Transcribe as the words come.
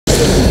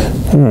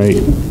All right,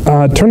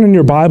 turn in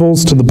your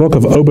Bibles to the book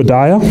of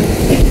Obadiah.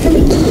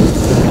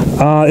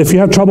 If you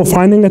have trouble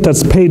finding it,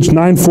 that's page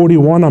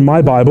 941 on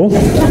my Bible.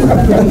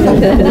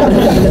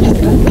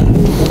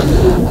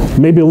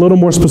 Maybe a little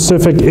more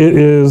specific, it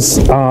is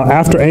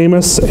after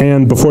Amos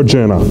and before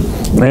Jonah.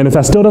 And if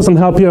that still doesn't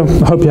help you,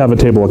 I hope you have a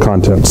table of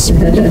contents.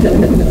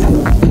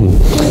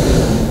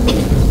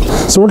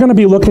 So we're going to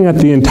be looking at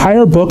the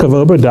entire book of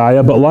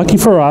Obadiah, but lucky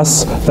for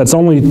us, that's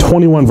only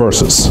 21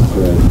 verses.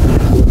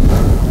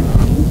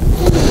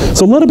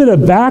 So a little bit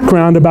of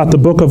background about the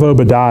book of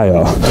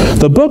Obadiah.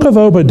 The book of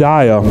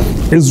Obadiah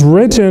is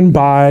written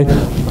by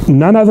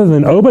none other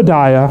than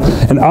Obadiah,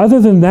 and other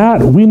than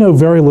that, we know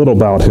very little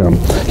about him.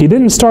 He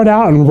didn't start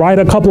out and write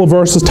a couple of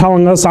verses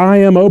telling us, I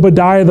am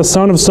Obadiah, the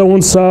son of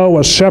so-and-so,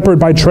 a shepherd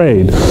by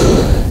trade.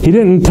 He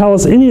didn't tell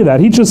us any of that.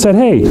 He just said,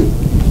 hey,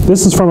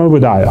 this is from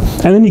Obadiah.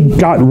 And then he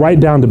got right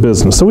down to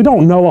business. So we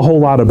don't know a whole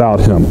lot about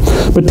him.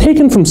 But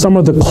taken from some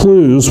of the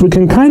clues, we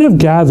can kind of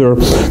gather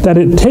that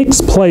it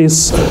takes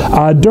place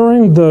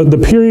during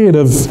the period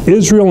of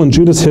Israel and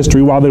Judah's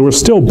history while they were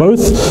still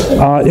both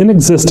in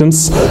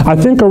existence. I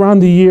think around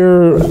the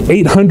year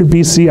 800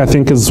 BC, I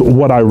think is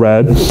what I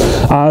read.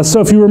 So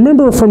if you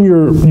remember from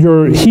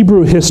your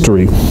Hebrew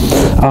history,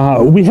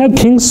 we had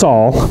King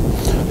Saul,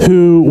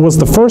 who was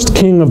the first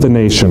king of the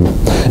nation.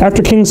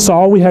 After King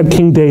Saul, we had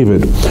King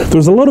David. There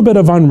was a little bit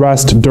of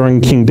unrest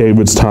during King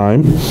David's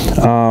time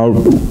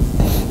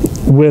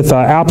with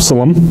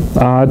Absalom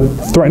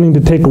threatening to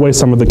take away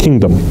some of the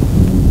kingdom.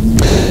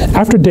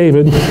 After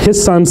David,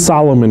 his son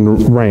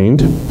Solomon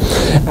reigned.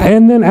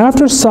 And then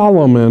after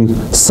Solomon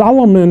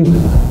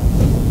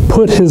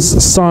put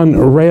his son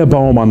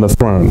Rehoboam on the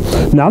throne.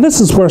 Now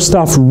this is where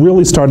stuff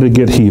really started to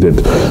get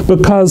heated,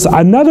 because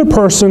another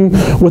person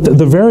with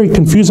the very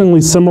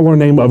confusingly similar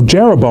name of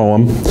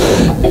Jeroboam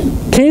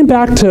came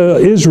back to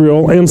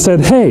Israel and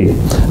said, hey,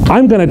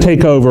 I'm going to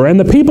take over. And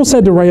the people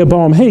said to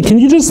Rehoboam, hey, can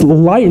you just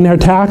lighten our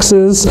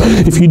taxes?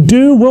 If you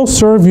do, we'll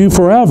serve you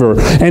forever.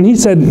 And he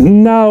said,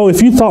 no,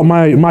 if you thought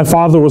my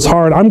father was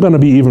hard, I'm going to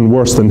be even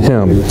worse than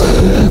him.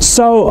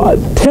 So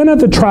 10 of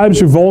the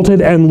tribes revolted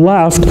and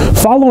left,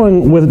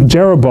 following with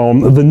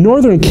Jeroboam, the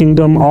northern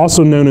kingdom,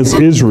 also known as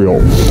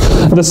Israel.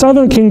 The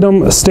southern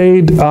kingdom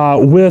stayed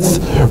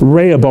with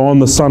Rehoboam,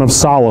 the son of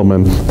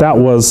Solomon. That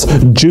was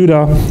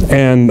Judah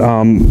and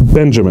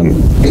Benjamin.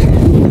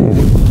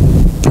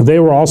 They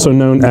were also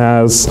known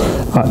as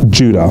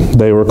Judah.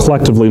 They were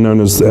collectively known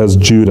as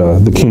Judah,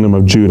 the kingdom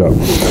of Judah.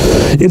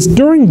 It's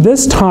during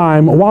this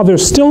time, while they're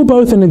still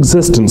both in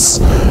existence,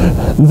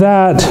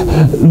 that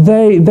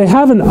they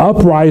have an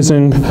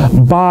uprising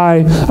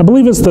by, I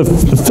believe it's the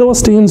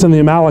Philistines and the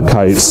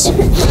Amalekites.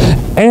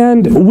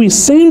 And we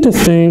seem to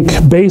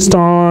think, based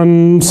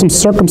on some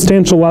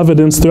circumstantial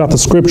evidence throughout the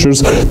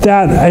scriptures,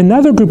 that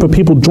another group of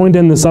people joined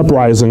in this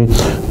uprising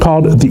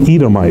called the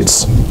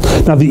Edomites.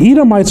 Now, the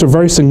Edomites are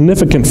very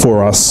significant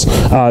for us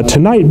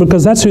tonight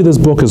because that's who this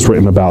book is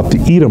written about, the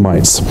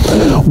Edomites.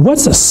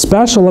 What's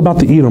special about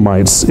the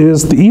Edomites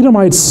is the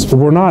Edomites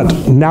were not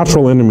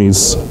natural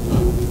enemies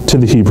to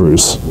the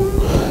Hebrews.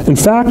 In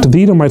fact,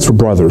 the Edomites were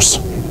brothers.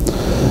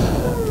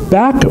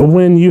 Back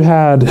when you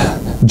had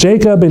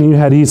Jacob and you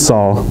had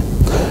Esau,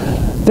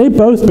 they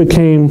both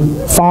became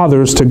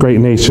fathers to great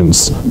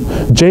nations.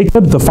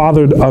 Jacob, the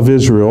father of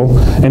Israel,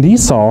 and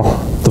Esau,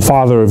 the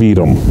father of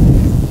Edom.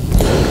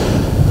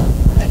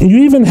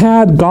 You even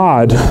had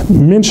God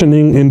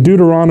mentioning in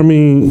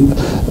Deuteronomy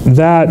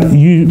that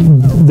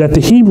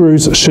the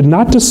Hebrews should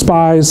not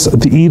despise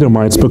the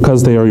Edomites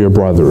because they are your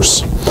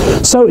brothers.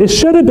 So it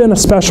should have been a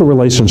special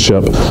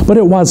relationship, but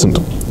it wasn't.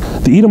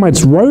 The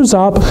Edomites rose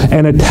up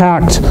and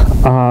attacked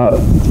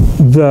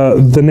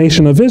the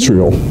nation of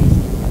Israel.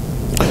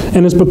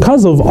 And it's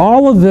because of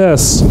all of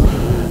this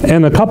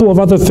and a couple of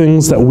other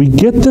things that we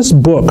get this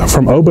book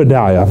from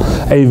Obadiah,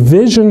 a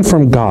vision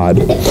from God.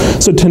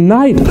 So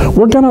tonight,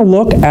 we're going to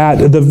look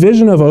at the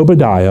vision of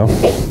Obadiah,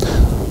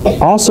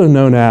 also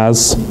known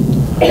as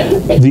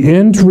the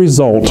end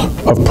result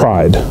of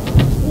pride.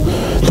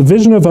 The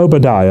vision of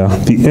Obadiah,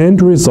 the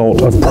end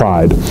result of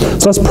pride.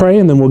 So let's pray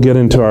and then we'll get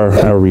into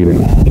our reading.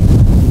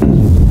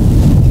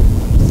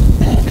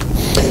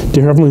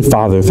 Dear Heavenly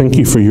Father, thank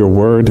you for your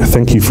word.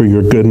 Thank you for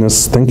your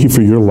goodness. Thank you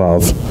for your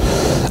love.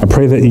 I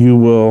pray that you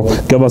will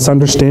give us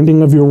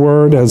understanding of your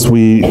word as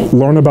we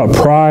learn about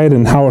pride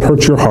and how it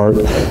hurts your heart.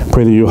 I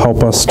pray that you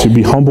help us to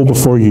be humble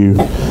before you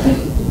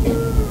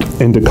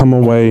and to come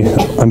away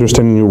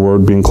understanding your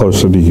word, being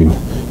closer to you.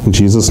 In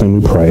Jesus' name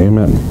we pray,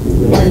 amen.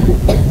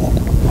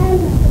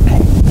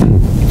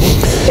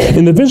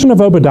 In the vision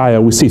of Obadiah,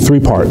 we see three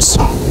parts.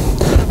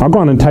 I'll go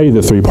on and tell you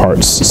the three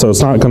parts, so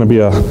it's not going to be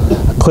a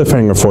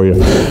cliffhanger for you.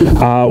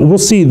 We'll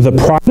see the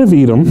pride of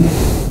Edom,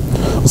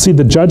 we'll see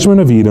the judgment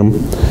of Edom,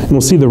 and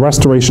we'll see the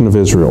restoration of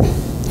Israel.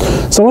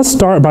 So let's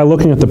start by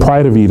looking at the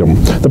pride of Edom.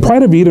 The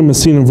pride of Edom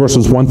is seen in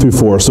verses 1 through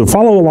 4, so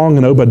follow along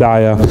in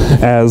Obadiah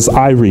as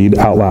I read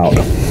out loud.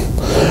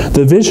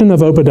 The vision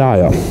of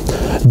Obadiah.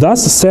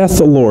 Thus saith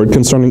the Lord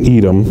concerning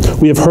Edom,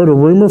 we have heard a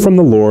rumor from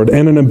the Lord,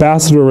 and an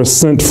ambassador is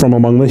sent from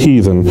among the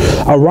heathen.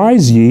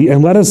 Arise ye,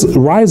 and let us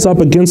rise up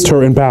against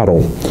her in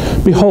battle.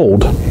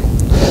 Behold,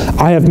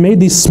 I have made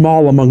thee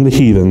small among the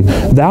heathen.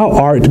 Thou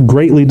art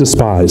greatly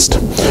despised.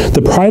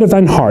 The pride of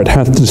thine heart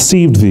hath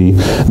deceived thee.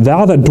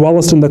 Thou that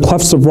dwellest in the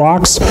clefts of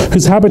rocks,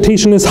 whose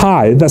habitation is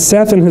high, that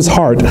saith in his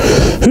heart,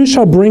 who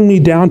shall bring me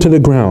down to the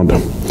ground?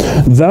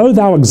 Though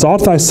thou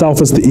exalt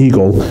thyself as the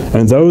eagle,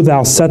 and though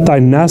thou set thy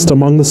nest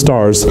among the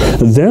stars,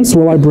 thence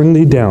will I bring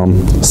thee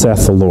down,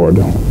 saith the Lord.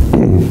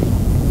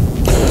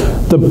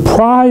 The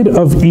pride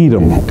of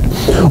Edom.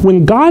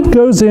 When God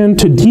goes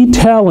into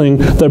detailing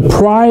the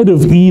pride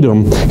of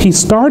Edom, he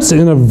starts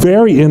in a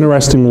very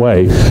interesting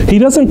way. He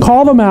doesn't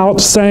call them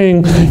out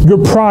saying,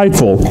 you're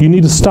prideful, you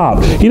need to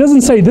stop. He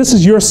doesn't say, this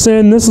is your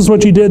sin, this is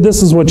what you did,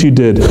 this is what you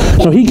did.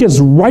 No, he gets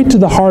right to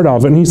the heart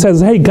of it, and he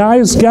says, hey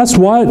guys, guess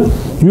what?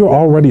 You're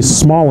already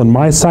small in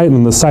my sight and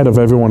in the sight of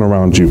everyone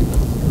around you.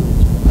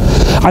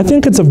 I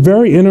think it's a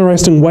very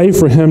interesting way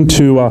for him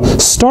to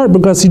start,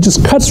 because he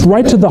just cuts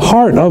right to the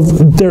heart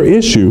of their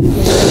issue.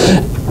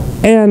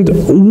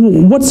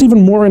 And what's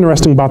even more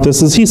interesting about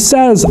this is he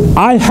says,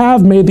 I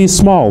have made thee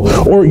small,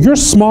 or you're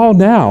small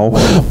now.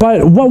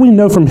 But what we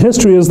know from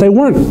history is they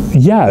weren't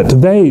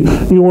yet. They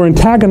were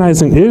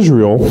antagonizing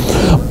Israel.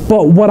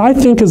 But what I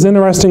think is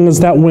interesting is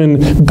that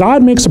when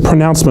God makes a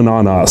pronouncement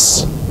on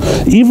us,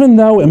 even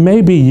though it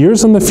may be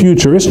years in the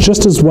future, it's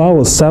just as well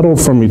as settled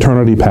from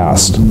eternity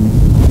past.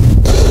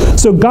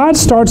 So God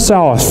starts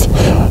off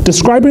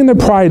describing their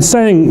pride,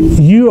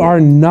 saying, you are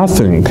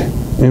nothing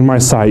in my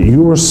sight,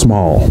 you are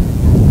small.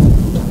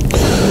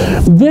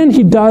 Then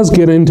he does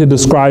get into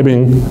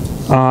describing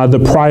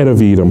the pride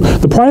of Edom.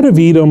 The pride of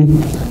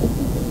Edom,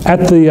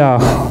 at the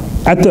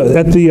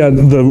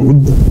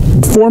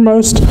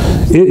foremost,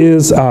 it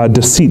is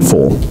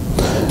deceitful.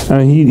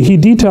 He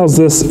details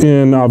this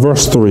in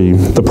verse 3.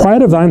 The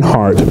pride of thine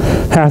heart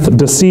hath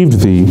deceived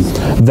thee,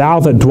 thou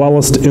that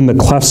dwellest in the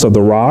clefts of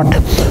the rock,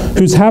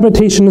 whose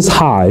habitation is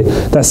high,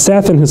 that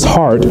saith in his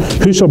heart,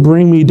 who shall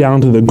bring me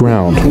down to the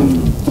ground?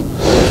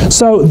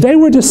 So they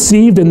were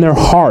deceived in their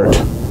heart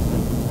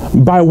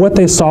by what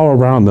they saw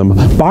around them,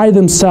 by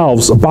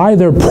themselves, by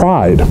their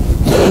pride.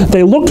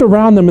 They looked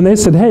around them and they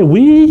said, hey,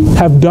 we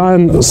have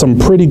done some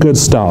pretty good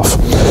stuff.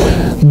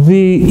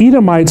 The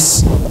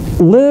Edomites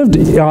lived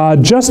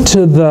just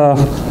to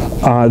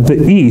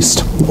the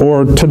east,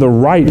 or to the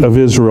right of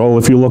Israel,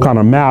 if you look on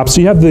a map.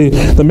 So you have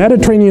the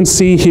Mediterranean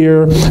Sea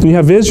here, and you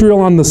have Israel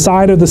on the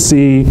side of the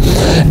sea.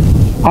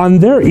 On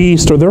their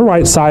east, or their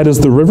right side, is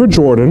the River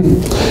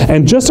Jordan,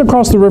 and just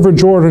across the River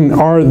Jordan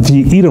are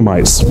the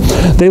Edomites.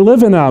 They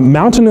live in a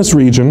mountainous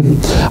region,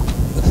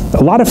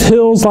 a lot of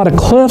hills, a lot of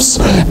cliffs,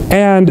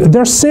 and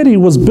their city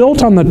was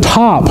built on the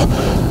top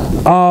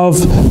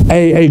of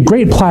a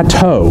great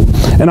plateau.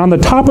 And on the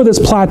top of this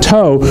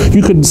plateau,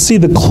 you could see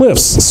the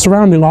cliffs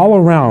surrounding all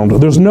around.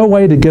 There's no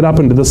way to get up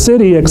into the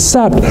city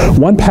except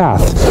one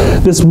path.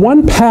 This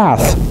one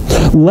path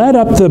led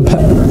up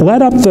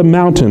the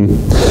mountain.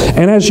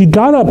 And as you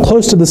got up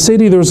close to the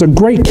city, there was a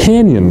great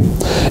canyon.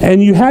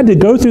 And you had to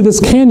go through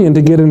this canyon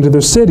to get into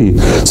their city.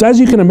 So as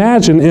you can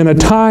imagine, in a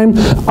time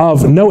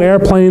of no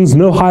airplanes,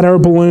 no hot air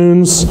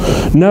balloons,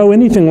 no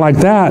anything like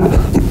that,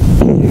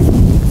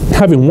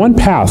 having one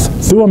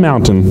path through a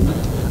mountain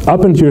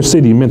up into your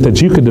city meant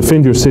that you could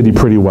defend your city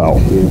pretty well.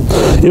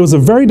 It was a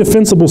very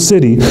defensible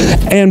city,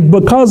 and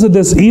because of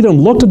this, Edom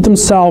looked at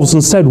themselves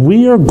and said,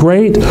 we are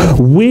great,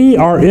 we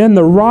are in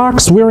the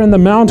rocks, we're in the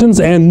mountains,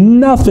 and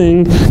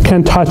nothing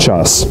can touch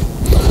us.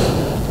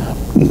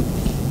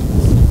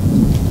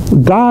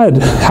 God,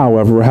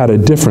 however, had a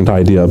different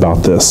idea about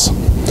this.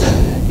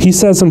 He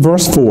says in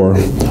verse 4,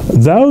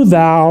 though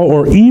thou,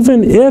 or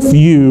even if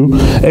you,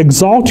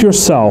 exalt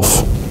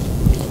yourself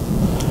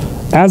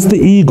as the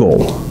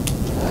eagle,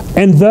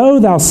 and though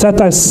thou set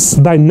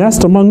thy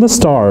nest among the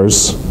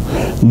stars,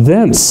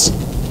 thence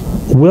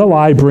will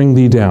I bring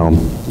thee down.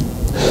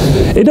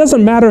 It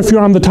doesn't matter if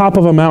you're on the top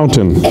of a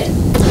mountain.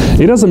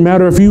 It doesn't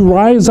matter if you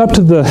rise up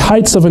to the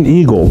heights of an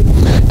eagle.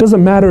 It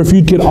doesn't matter if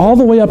you get all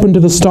the way up into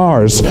the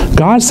stars.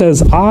 God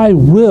says, I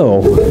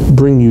will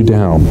bring you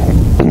down.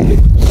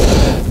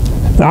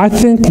 I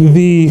think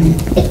the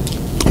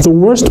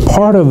worst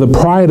part of the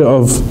pride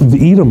of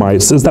the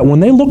Edomites is that when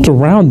they looked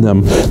around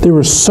them, they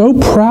were so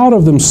proud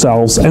of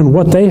themselves and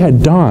what they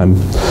had done,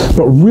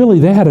 but really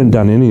they hadn't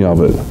done any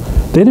of it.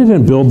 They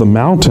didn't build the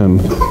mountain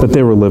that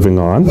they were living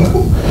on.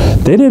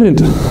 They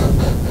didn't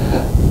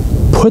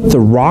put the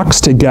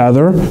rocks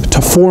together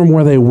to form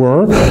where they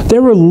were. They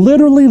were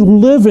literally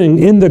living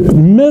in the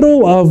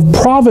middle of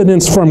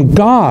providence from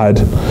God,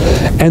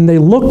 and they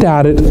looked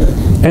at it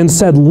and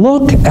said,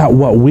 look at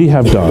what we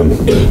have done.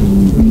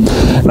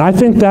 And I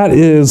think that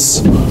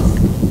is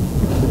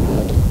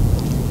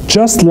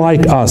just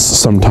like us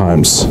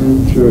sometimes.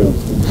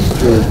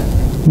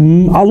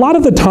 A lot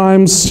of the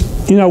times,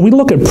 we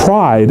look at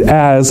pride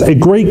as a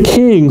great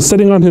king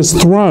sitting on his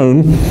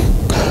throne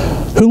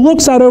who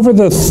looks out over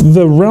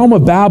the realm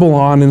of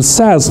Babylon and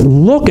says,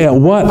 look at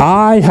what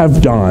I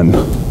have done.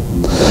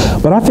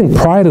 But I think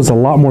pride is a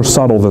lot more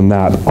subtle than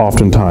that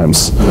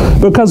oftentimes,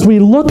 because we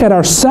look at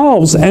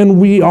ourselves and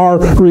we are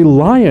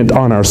reliant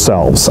on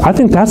ourselves. I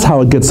think that's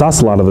how it gets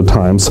us a lot of the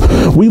times.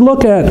 We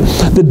look at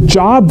the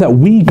job that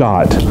we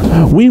got.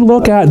 We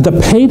look at the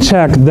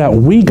paycheck that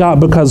we got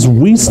because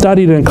we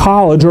studied in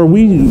college, or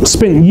we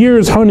spent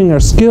years honing our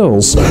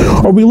skills,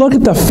 or we look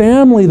at the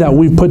family that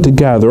we've put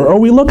together, or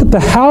we look at the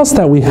house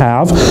that we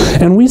have,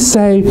 and we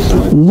say,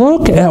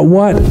 look at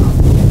what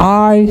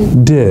I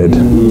did.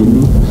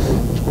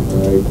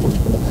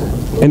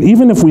 And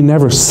even if we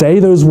never say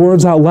those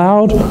words out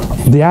loud,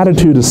 the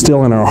attitude is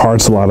still in our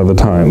hearts a lot of the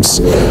times,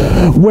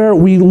 where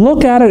we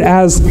look at it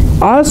as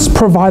us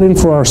providing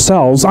for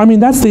ourselves. I mean,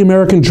 that's the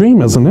American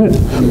dream, isn't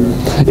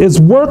it?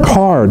 Is work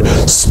hard,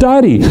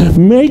 study,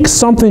 make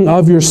something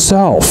of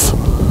yourself.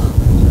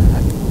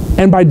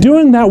 And by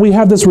doing that, we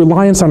have this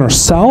reliance on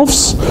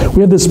ourselves.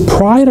 We have this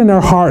pride in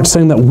our heart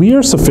saying that we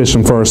are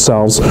sufficient for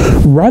ourselves,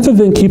 rather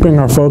than keeping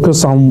our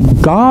focus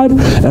on God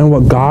and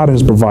what God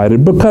has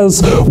provided.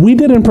 Because we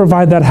didn't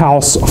provide that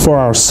house for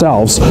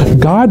ourselves.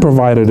 God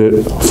provided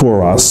it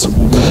for us.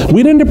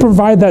 We didn't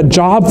provide that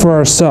job for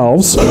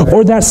ourselves,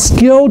 or that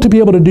skill to be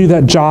able to do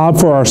that job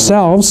for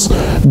ourselves.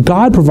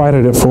 God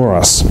provided it for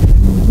us.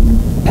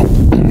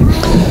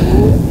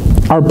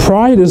 Our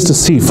pride is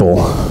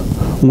deceitful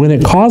when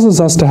it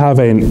causes us to have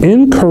an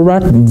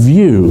incorrect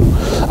view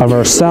of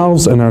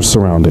ourselves and our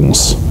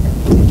surroundings.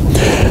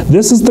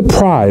 This is the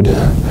pride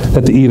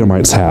that the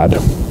Edomites had.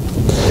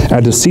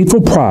 A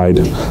deceitful pride,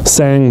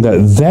 saying that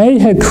they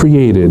had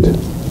created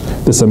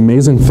this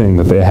amazing thing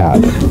that they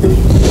had.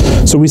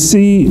 So we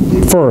see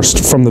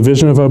first, from the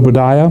vision of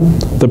Obadiah,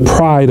 the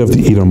pride of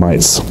the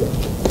Edomites.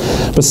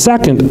 But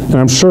second, and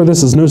I'm sure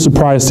this is no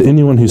surprise to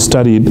anyone who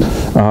studied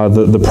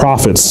the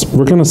prophets,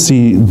 we're going to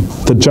see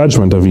the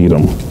judgment of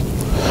Edom.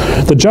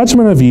 The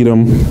judgment of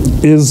Edom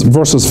is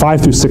verses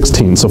 5 through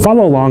 16. So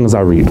follow along as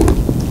I read.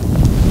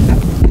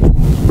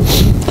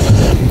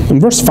 In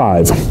verse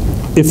 5,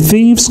 if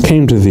thieves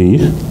came to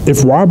thee,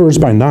 if robbers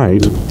by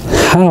night,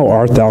 how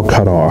art thou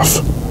cut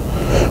off?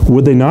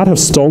 Would they not have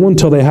stolen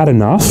till they had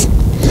enough?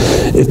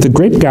 If the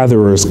grape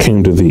gatherers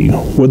came to thee,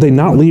 would they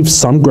not leave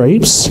some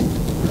grapes?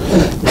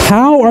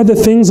 How are the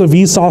things of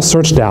Esau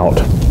searched out?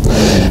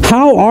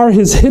 How are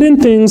his hidden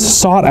things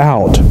sought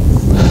out?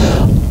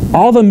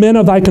 All the men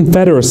of thy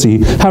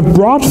confederacy have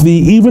brought thee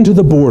even to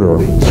the border.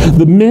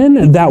 The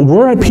men that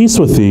were at peace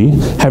with thee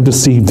have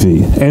deceived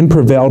thee, and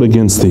prevailed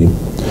against thee.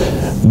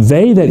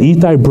 They that eat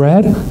thy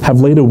bread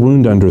have laid a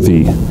wound under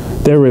thee.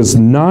 There is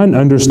none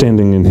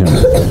understanding in him.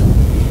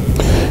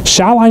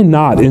 Shall I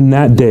not in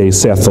that day,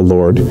 saith the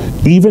Lord,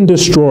 even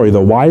destroy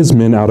the wise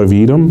men out of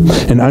Edom,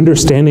 and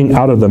understanding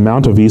out of the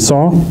mount of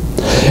Esau?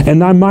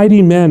 And thy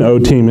mighty men, O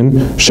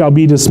Teman, shall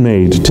be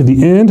dismayed, to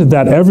the end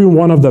that every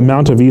one of the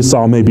mount of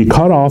Esau may be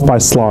cut off by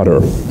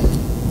slaughter.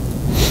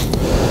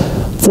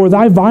 For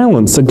thy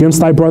violence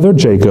against thy brother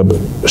Jacob,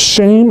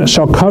 shame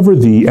shall cover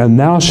thee, and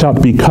thou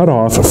shalt be cut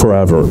off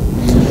forever.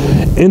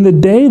 In the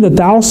day that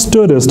thou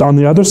stoodest on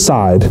the other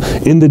side,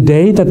 in the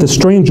day that the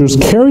strangers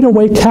carried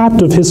away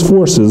captive his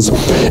forces,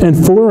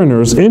 and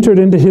foreigners entered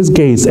into his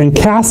gates, and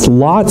cast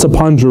lots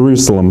upon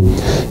Jerusalem,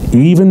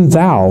 even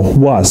thou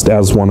wast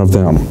as one of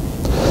them.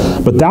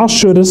 But thou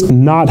shouldest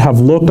not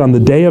have looked on the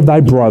day of thy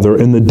brother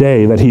in the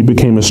day that he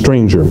became a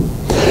stranger.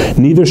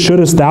 Neither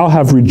shouldest thou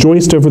have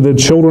rejoiced over the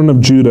children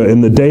of Judah in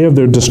the day of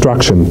their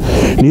destruction.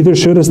 Neither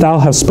shouldest thou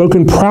have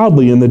spoken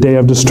proudly in the day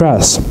of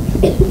distress.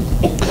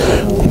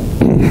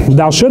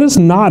 Thou shouldest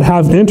not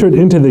have entered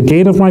into the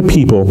gate of my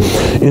people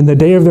in the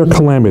day of their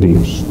calamity.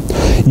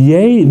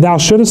 Yea, thou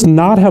shouldest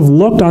not have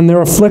looked on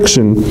their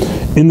affliction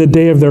in the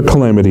day of their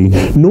calamity,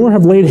 nor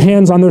have laid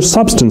hands on their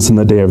substance in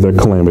the day of their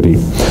calamity.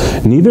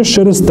 Neither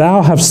shouldest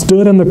thou have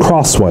stood in the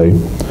crossway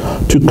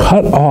to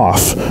cut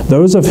off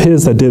those of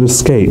his that did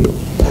escape.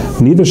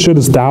 Neither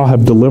shouldest thou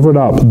have delivered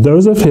up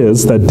those of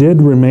his that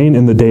did remain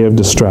in the day of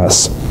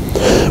distress.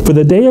 For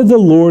the day of the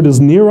Lord is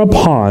near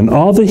upon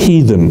all the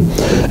heathen.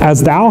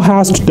 As thou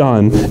hast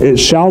done, it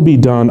shall be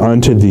done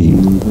unto thee.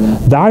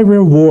 Thy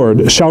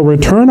reward shall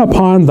return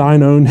upon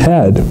thine own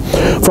head.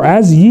 For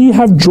as ye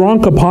have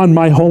drunk upon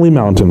my holy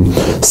mountain,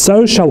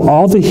 so shall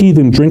all the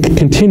heathen drink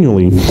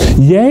continually.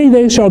 Yea,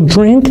 they shall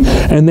drink,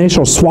 and they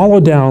shall swallow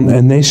down,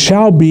 and they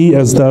shall be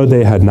as though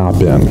they had not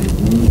been.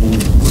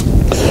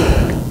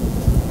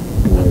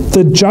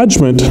 The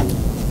judgment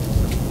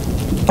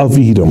of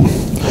Edom.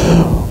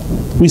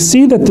 We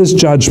see that this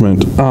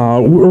judgment,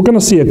 we're going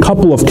to see a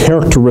couple of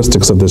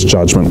characteristics of this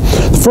judgment.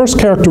 The first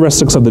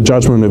characteristics of the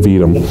judgment of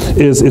Edom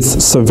is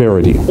its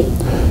severity.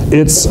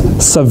 Its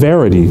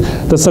severity.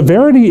 The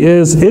severity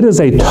is, it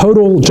is a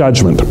total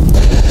judgment.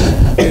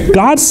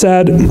 God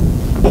said,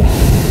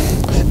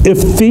 if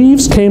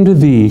thieves came to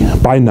thee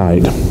by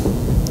night,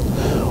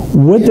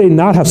 would they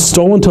not have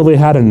stolen till they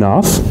had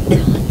enough?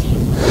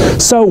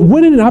 So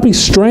wouldn't it not be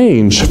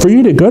strange for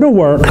you to go to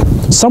work,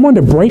 someone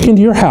to break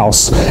into your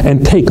house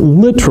and take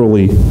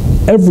literally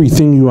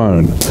everything you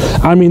own?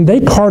 I mean, they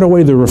cart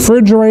away the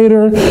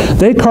refrigerator,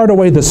 they cart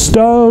away the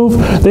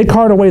stove, they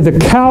cart away the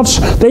couch,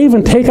 they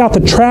even take out the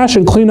trash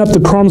and clean up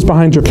the crumbs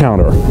behind your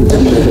counter.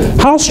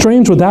 How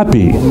strange would that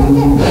be?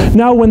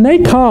 Now, when they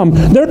come,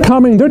 they're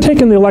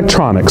taking the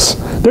electronics,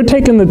 they're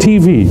taking the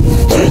TV,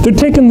 they're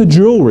taking the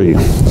jewelry,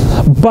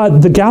 but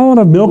the gallon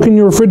of milk in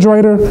your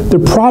refrigerator, they're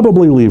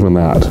probably leaving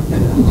that.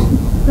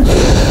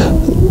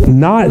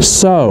 Not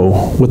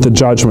so with the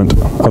judgment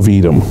of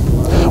Edom.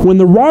 When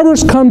the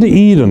robbers come to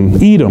Edom,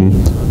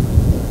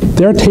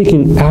 they're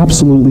taking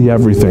absolutely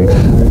everything.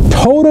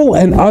 Total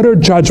and utter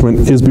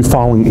judgment is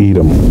befalling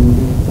Edom.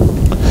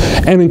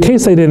 And in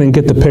case they didn't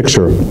get the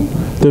picture,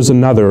 there's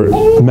another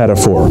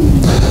metaphor.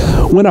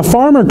 When a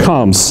farmer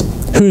comes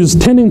who's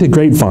tending to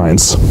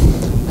grapevines,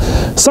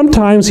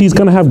 sometimes he's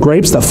going to have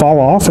grapes that fall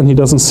off and he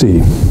doesn't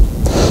see.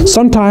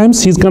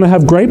 Sometimes he's going to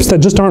have grapes that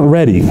just aren't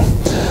ready.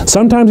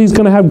 Sometimes he's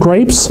going to have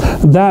grapes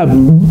that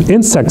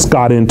insects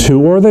got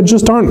into or that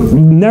just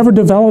never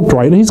developed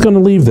right, and he's going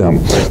to leave them.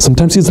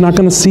 Sometimes he's not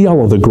going to see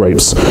all of the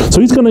grapes. So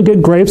he's going to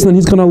get grapes, and then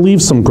he's going to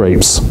leave some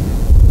grapes.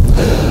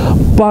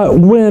 But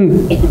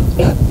when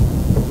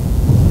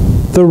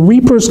the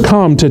reapers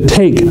come to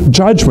take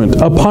judgment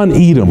upon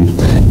Edom,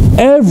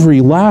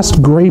 every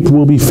last grape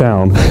will be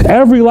found.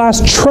 Every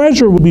last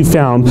treasure will be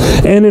found.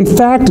 And in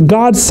fact,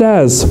 God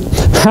says,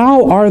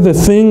 how are the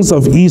things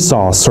of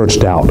Esau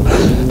searched out?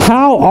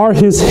 How are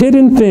his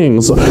hidden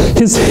things,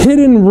 his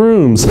hidden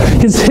rooms,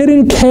 his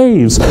hidden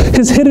caves,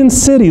 his hidden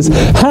cities,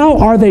 how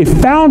are they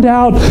found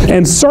out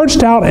and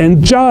searched out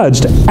and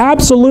judged?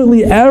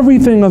 Absolutely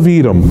everything of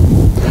Edom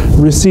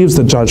receives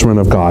the judgment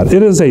of God.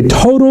 It is a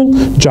total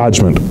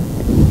judgment.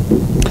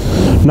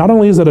 Not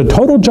only is it a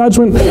total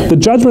judgment, the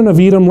judgment of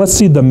Edom, let's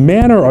see the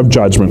manner of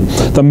judgment.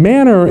 The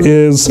manner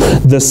is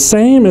the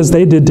same as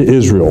they did to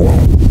Israel.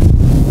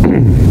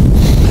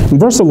 In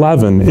verse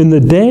 11, in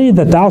the day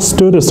that thou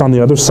stoodest on the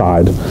other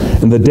side,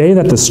 in the day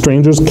that the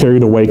strangers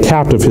carried away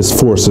captive his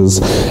forces,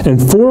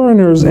 and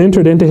foreigners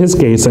entered into his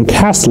gates and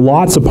cast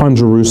lots upon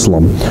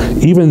Jerusalem,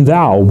 even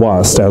thou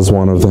wast as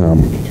one of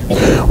them.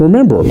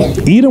 Remember,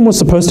 Edom was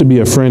supposed to be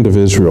a friend of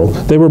Israel.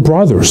 They were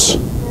brothers.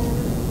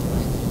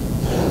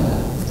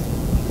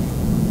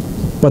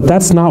 But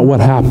that's not what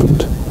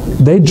happened.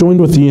 They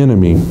joined with the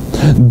enemy.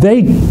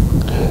 They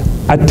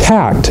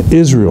attacked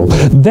Israel.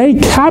 They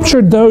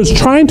captured those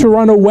trying to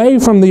run away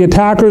from the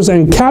attackers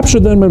and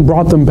captured them and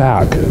brought them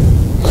back.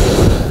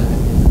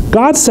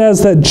 God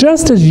says that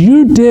just as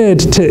you did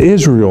to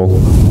Israel,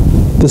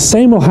 the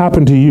same will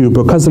happen to you,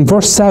 because in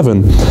verse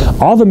 7,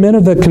 all the men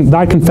of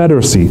thy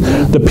confederacy,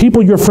 the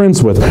people you're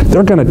friends with,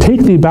 they're going to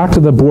take thee back to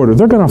the border.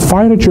 They're going to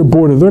fight at your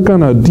border. They're going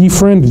to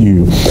defriend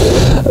you.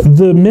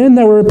 The men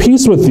that were at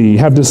peace with thee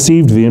have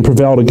deceived thee and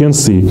prevailed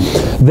against thee.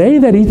 They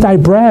that eat thy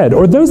bread,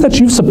 or those that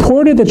you've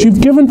supported, that you've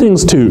given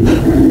things to,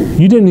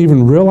 you didn't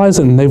even realize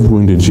it, and they've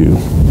wounded you.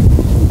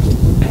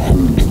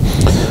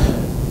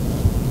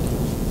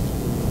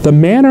 The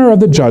manner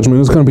of the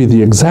judgment is going to be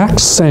the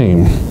exact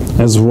same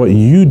as what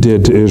you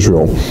did to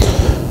Israel.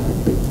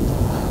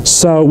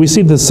 So we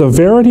see the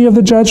severity of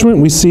the judgment,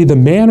 we see the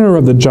manner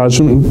of the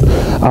judgment.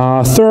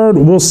 Third,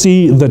 we'll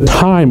see the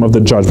time of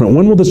the judgment.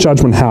 When will this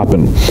judgment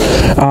happen?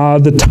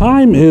 The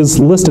time is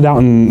listed out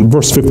in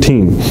verse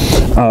 15.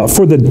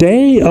 For the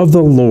day of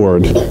the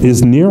Lord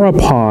is near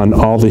upon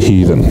all the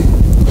heathen.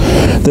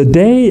 The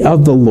day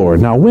of the Lord.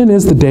 Now, when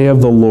is the day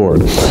of the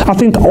Lord? I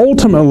think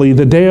ultimately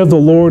the day of the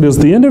Lord is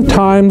the end of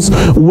times,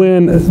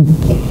 when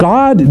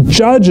God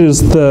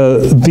judges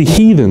the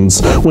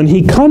heathens, when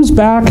he comes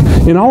back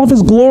in all of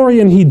his glory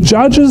and he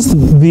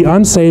judges the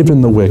unsaved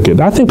and the wicked.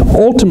 I think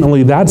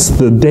ultimately that's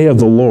the day of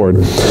the Lord.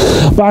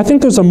 But I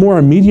think there's a more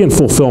immediate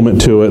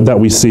fulfillment to it that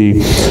we see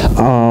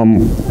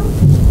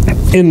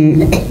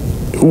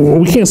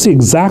we can't see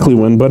exactly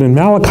when, but in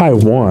Malachi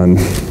 1,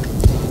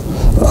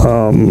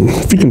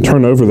 if you can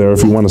turn over there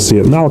if you want to see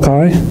it.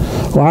 Malachi,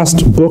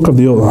 last book of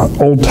the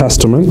Old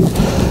Testament.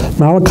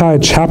 Malachi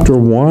chapter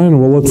 1,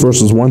 we'll look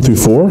verses 1 through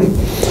 4.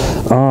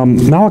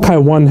 Malachi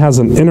 1 has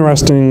an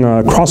interesting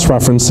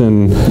cross-reference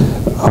in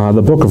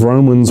the book of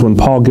Romans when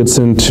Paul gets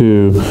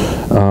into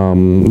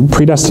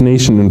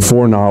predestination and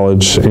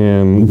foreknowledge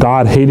and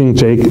God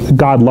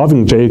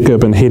loving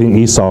Jacob and hating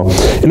Esau.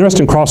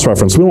 Interesting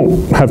cross-reference. We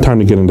won't have time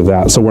to get into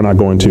that, so we're not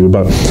going to,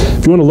 but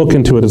if you want to look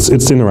into it,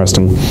 it's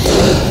interesting.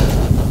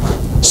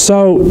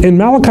 So, in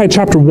Malachi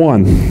chapter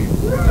 1,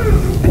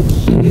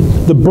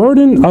 the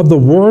burden of the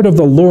word of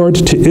the Lord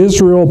to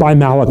Israel by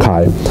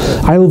Malachi.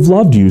 I have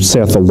loved you,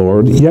 saith the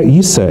Lord, yet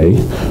ye say,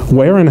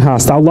 wherein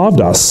hast thou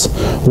loved us?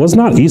 Was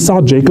not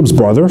Esau Jacob's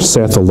brother,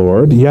 saith the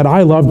Lord? Yet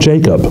I loved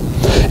Jacob,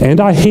 And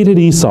I hated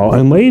Esau,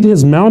 and laid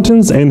his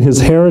mountains and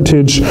his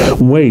heritage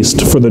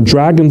waste for the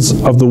dragons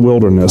of the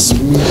wilderness.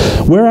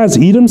 Whereas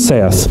Edom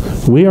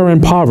saith, we are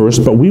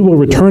impoverished, but we will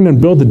return and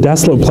build the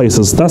desolate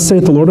places. Thus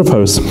saith the Lord of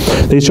hosts,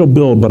 they shall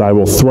build, but I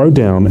will throw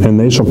down, and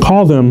they shall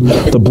call them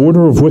the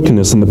border of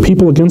wickedness, and the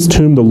people against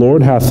whom the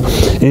Lord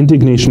hath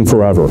indignation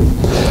forever.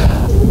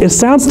 It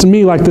sounds to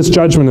me like this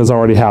judgment has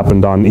already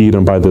happened on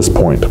Edom by this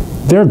point.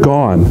 They're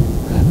gone.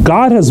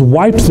 God has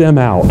wiped them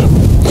out.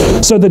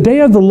 So the day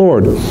of the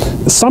Lord,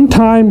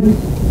 sometime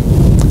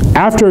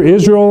after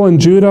Israel and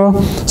Judah,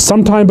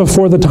 sometime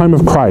before the time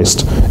of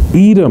Christ,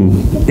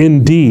 Edom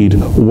indeed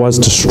was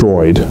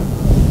destroyed.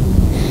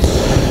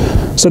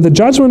 So the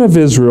judgment of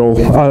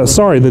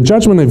the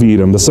judgment of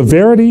Edom, the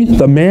severity,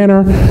 the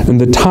manner, and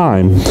the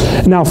time.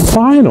 Now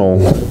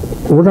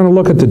we're going to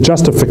look at the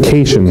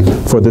justification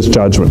for this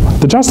judgment.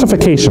 The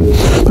justification.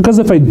 Because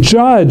if a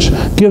judge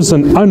gives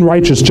an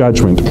unrighteous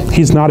judgment,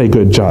 he's not a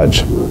good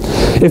judge.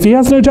 If he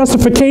has no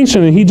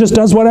justification and he just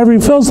does whatever he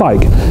feels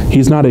like,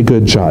 he's not a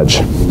good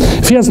judge.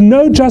 If he has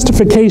no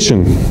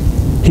justification,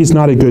 he's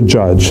not a good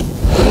judge.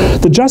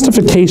 The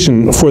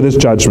justification for this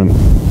judgment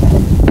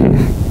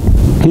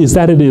is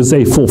that it is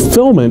a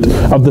fulfillment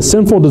of the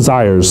sinful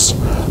desires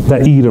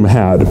that Edom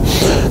had.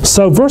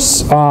 So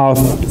verse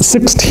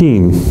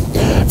 16,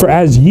 for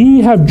as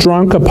ye have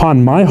drunk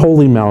upon my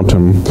holy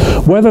mountain,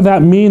 whether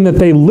that mean that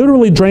they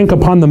literally drank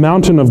upon the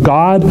mountain of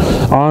God,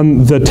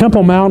 on the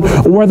Temple Mount,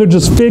 or whether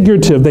just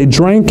figurative, they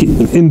drank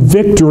in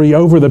victory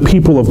over the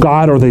people of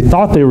God, or they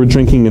thought they were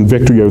drinking in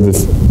victory over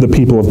the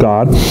people of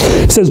God.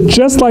 It says,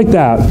 just like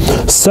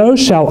that, so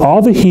shall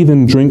all the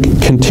heathen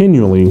drink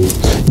continually.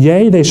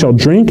 Yea, they shall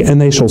drink, and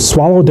they shall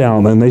swallow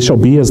down, and they shall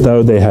be as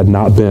though they had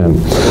not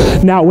been.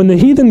 Now, when the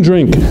heathen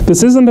drink,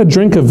 this isn't a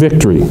drink of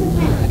victory.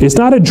 It's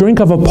not a drink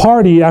of a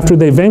party after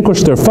they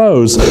vanquish their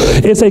foes.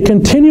 It's a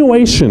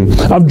continuation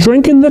of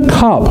drinking the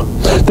cup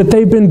that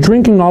they've been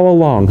drinking all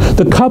along.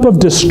 The cup of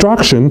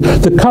destruction,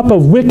 the cup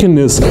of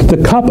wickedness,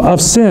 the cup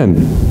of sin.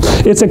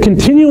 It's a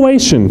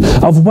continuation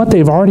of what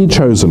they've already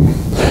chosen.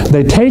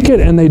 They take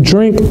it and they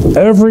drink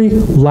every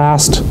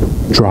last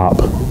drop.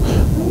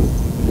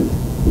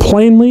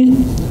 Plainly,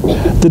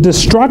 the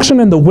destruction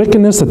and the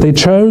wickedness that they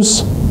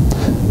chose,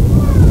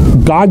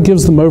 God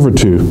gives them over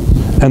to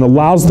and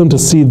allows them to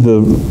see the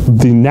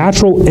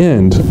natural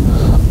end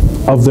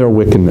of their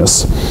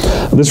wickedness.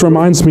 This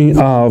reminds me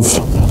of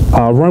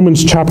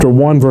Romans chapter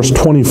 1, verse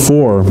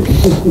 24,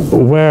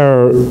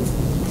 where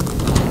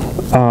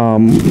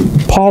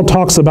Paul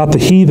talks about the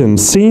heathen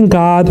seeing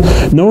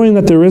God, knowing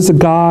that there is a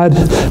God,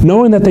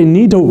 knowing that they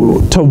need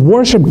to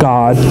worship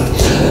God,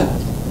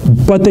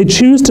 but they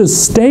choose to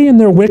stay in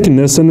their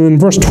wickedness. And in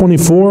verse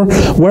 24,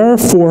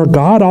 wherefore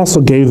God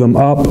also gave them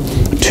up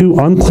to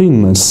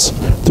uncleanness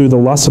through the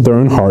lust of their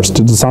own hearts,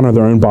 to dishonor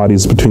their own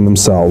bodies between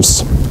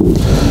themselves.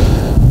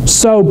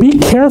 So be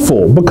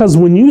careful, because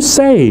when you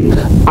say,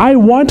 I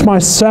want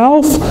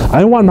myself,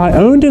 I want my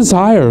own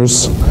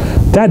desires,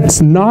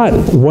 that's not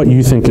what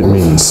you think it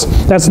means.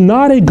 That's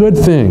not a good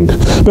thing.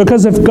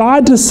 Because if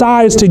God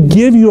decides to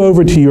give you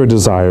over to your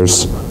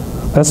desires,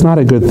 that's not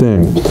a good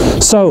thing.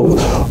 So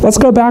let's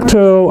go back to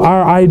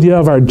our idea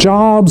of our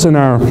jobs and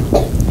our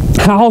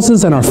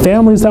houses and our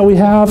families that we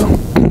have.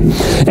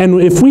 And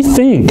if we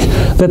think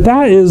that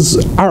that is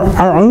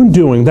our own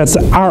doing, that's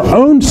our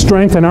own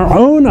strength and our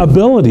own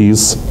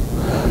abilities,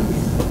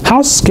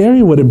 how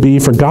scary would it be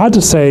for God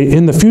to say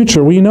in the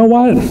future, well, you know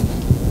what?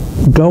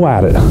 Go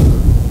at it.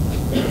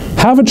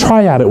 Have a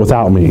try at it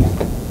without me.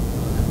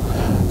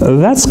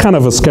 That's kind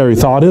of a scary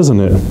thought, isn't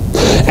it?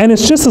 And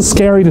it's just as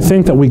scary to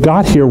think that we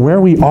got here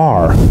where we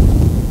are,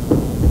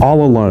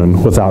 all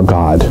alone without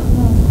God.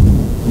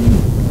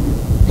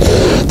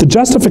 The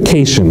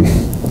justification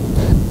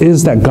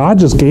is that God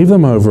just gave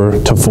them over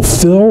to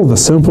fulfill the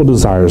sinful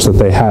desires that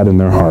they had in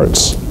their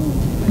hearts.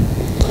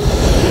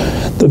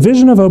 The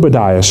vision of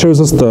Obadiah shows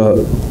us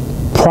the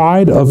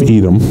pride of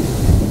Edom.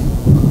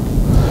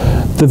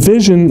 The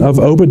vision of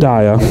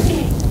Obadiah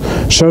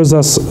shows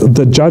us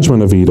the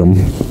judgment of Edom.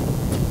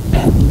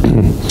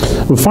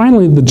 But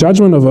finally, the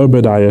judgment of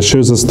Obadiah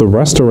shows us the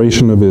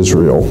restoration of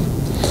Israel.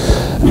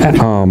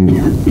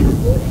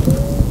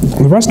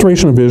 The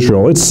restoration of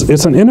Israel,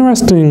 it's an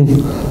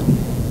interesting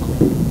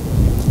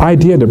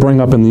idea to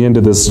bring up in the end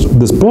of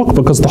this book,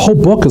 because the whole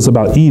book is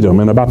about Edom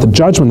and about the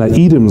judgment that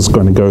Edom is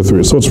going to go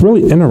through. So it's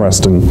really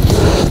interesting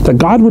that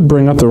God would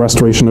bring up the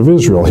restoration of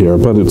Israel here,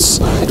 but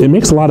it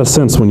makes a lot of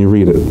sense when you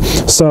read it.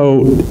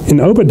 So in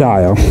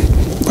Obadiah,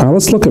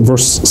 let's look at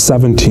verse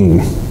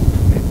 17.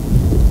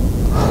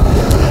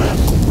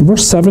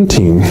 Verse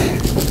 17,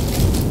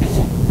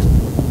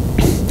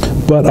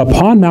 but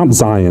upon Mount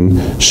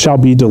Zion shall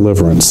be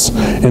deliverance,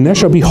 and there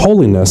shall be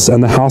holiness,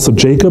 and the house of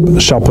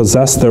Jacob shall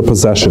possess their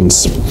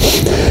possessions.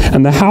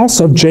 And the house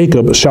of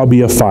Jacob shall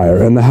be a fire,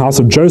 and the house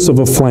of Joseph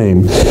a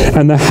flame,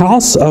 and the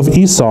house of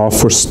Esau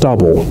for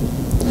stubble.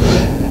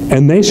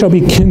 And they shall be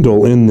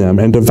kindled in them,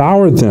 and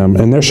devour them,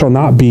 and there shall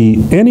not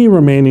be any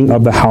remaining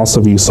of the house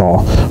of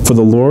Esau, for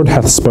the Lord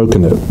hath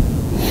spoken it.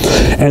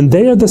 And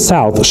they of the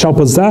south shall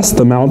possess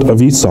the mount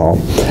of Esau,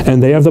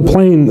 and they of the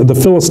plain the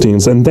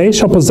Philistines, and they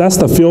shall possess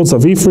the fields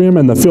of Ephraim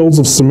and the fields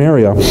of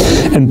Samaria,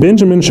 and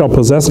Benjamin shall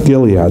possess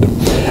Gilead.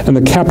 And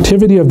the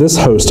captivity of this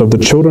host of the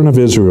children of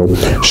Israel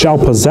shall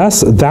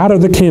possess that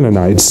of the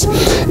Canaanites,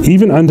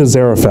 even unto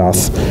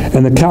Zarephath,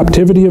 and the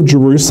captivity of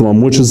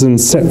Jerusalem, which is in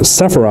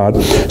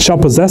Sepharad, shall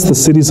possess the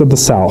cities of the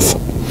south.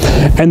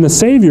 And the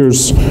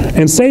saviors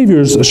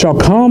shall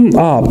come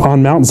up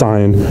on Mount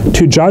Zion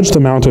to judge the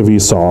mount of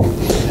Esau,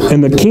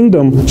 and the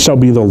kingdom shall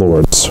be the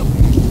Lord's.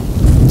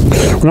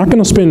 We're not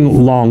going to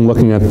spend long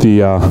looking at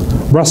the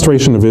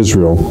restoration of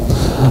Israel,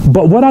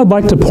 but what I'd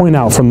like to point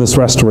out from this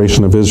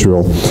restoration of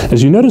Israel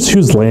is, you notice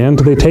whose land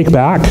they take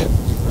back?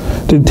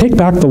 They take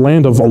back the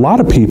land of a lot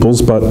of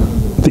peoples, but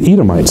the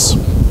Edomites.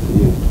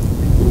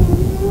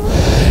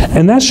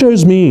 And that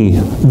shows me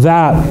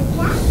that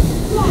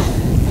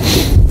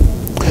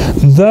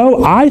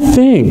though I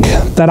think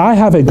that I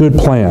have a good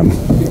plan,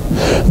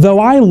 though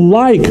I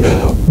like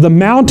the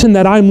mountain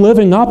that I'm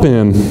living up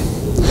in,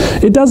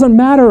 it doesn't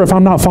matter if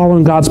I'm not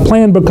following God's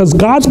plan, because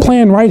God's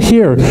plan right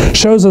here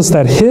shows us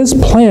that His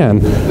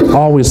plan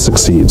always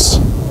succeeds.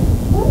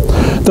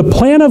 The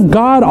plan of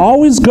God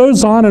always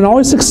goes on and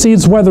always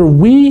succeeds, whether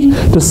we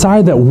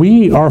decide that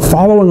we are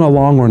following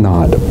along or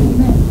not.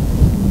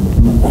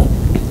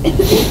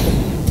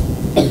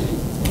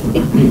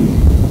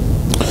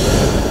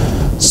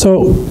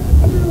 So,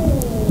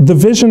 the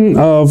vision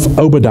of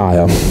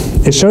Obadiah,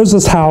 it shows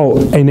us how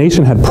a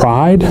nation had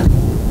pride.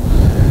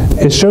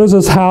 It shows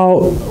us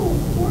how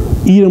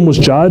Edom was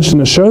judged,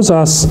 and it shows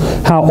us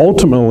how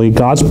ultimately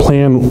God's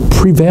plan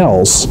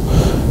prevails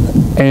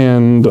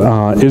and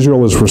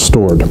Israel is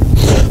restored.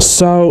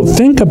 So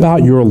think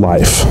about your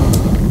life.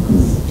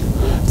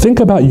 Think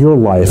about your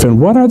life, and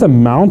what are the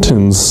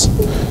mountains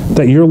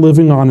that you're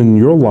living on in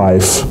your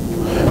life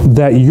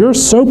that you're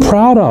so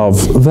proud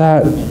of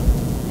that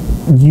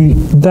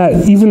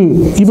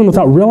even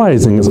without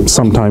realizing it,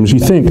 sometimes you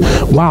think,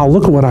 wow,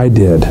 look at what I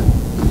did.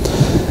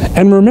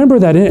 And remember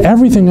that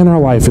everything in our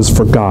life is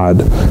for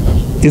God,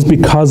 is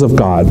because of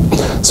God.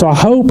 So I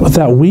hope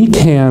that we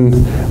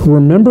can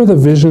remember the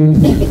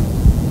vision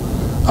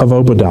of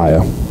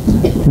Obadiah.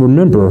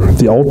 Remember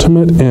the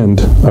ultimate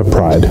end of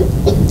pride.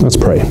 Let's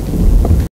pray.